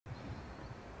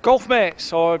Golf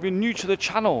mates, or if you're new to the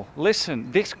channel,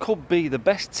 listen, this could be the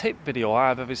best tip video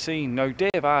I've ever seen. Now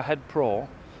Dave, our head pro,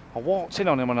 I walked in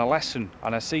on him on a lesson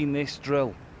and I seen this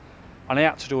drill and I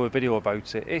had to do a video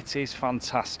about it. It is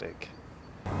fantastic.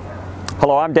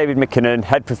 Hello, I'm David McKinnon,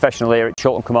 head professional here at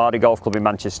CAMCORDER Golf Club in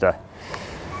Manchester.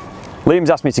 Liam's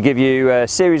asked me to give you a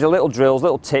series of little drills,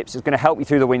 little tips that's going to help you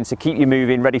through the winter, keep you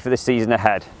moving, ready for the season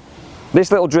ahead. This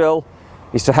little drill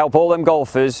is to help all them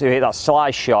golfers who hit that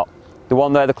slice shot. The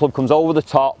one there, the club comes over the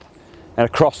top and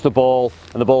across the ball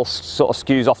and the ball sort of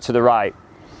skews off to the right.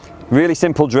 Really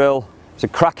simple drill. It's a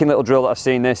cracking little drill that I've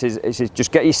seen. This is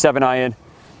just get your 7-iron,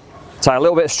 tie a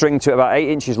little bit of string to it about 8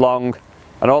 inches long,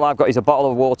 and all I've got is a bottle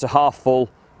of water half full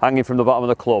hanging from the bottom of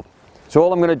the club. So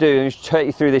all I'm going to do is take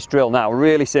you through this drill now,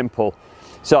 really simple.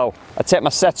 So I take my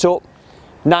setup,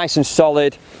 nice and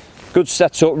solid, good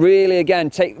setup. Really, again,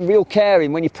 take real care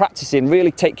in when you're practicing,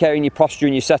 really take care in your posture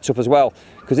and your setup as well,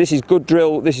 because this is good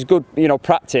drill, this is good,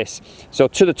 practice. So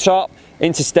to the top,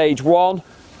 into stage 1,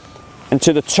 and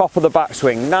to the top of the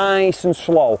backswing, nice and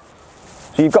slow.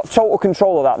 So you've got total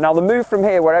control of that. Now the move from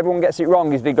here, where everyone gets it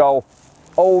wrong, is they go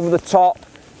over the top,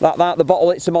 like that, the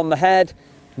bottle hits them on the head,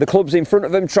 the club's in front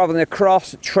of them, travelling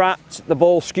across, trapped, the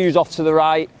ball skews off to the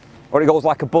right, or it goes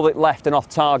like a bullet left and off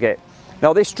target.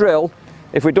 Now this drill,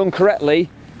 if we're done correctly,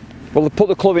 we'll put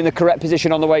the club in the correct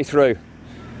position on the way through.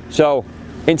 So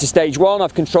into stage 1,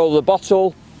 I've controlled the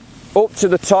bottle, up to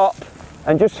the top,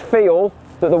 and just feel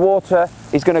that the water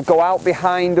is going to go out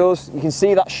behind us. You can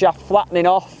see that shaft flattening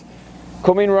off,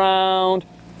 coming round,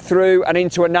 through and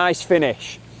into a nice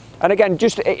finish. And again,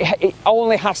 it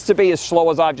only has to be as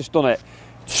slow as I've just done it.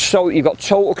 So you've got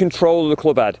total control of the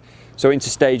club head. So into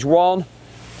stage 1,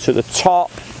 to the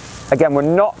top. Again, we're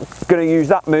not going to use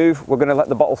that move. We're going to let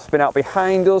the bottle spin out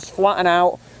behind us, flatten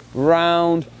out,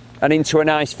 round, and into a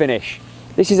nice finish.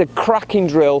 This is a cracking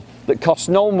drill that costs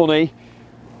no money.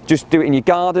 Just do it in your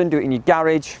garden, do it in your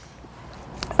garage,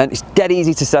 and it's dead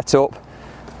easy to set up.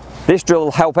 This drill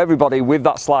will help everybody with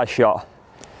that slice shot.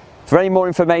 For any more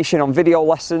information on video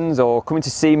lessons or coming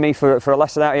to see me for a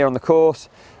lesson out here on the course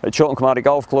at CAMCORDER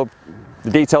Golf Club,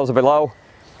 the details are below.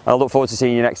 I look forward to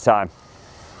seeing you next time.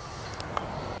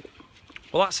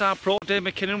 Well, that's our pro, Dave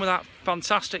McKinnon, with that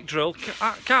fantastic drill.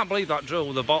 I can't believe that drill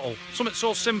with a bottle. Something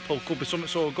so simple could be something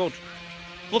so good.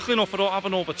 Luckily enough, I don't have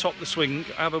an over top the swing.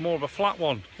 I have a more of a flat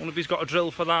one. I wonder if he's got a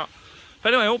drill for that. But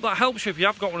anyway, I hope that helps you if you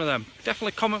have got one of them.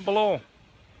 Definitely comment below.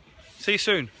 See you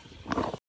soon.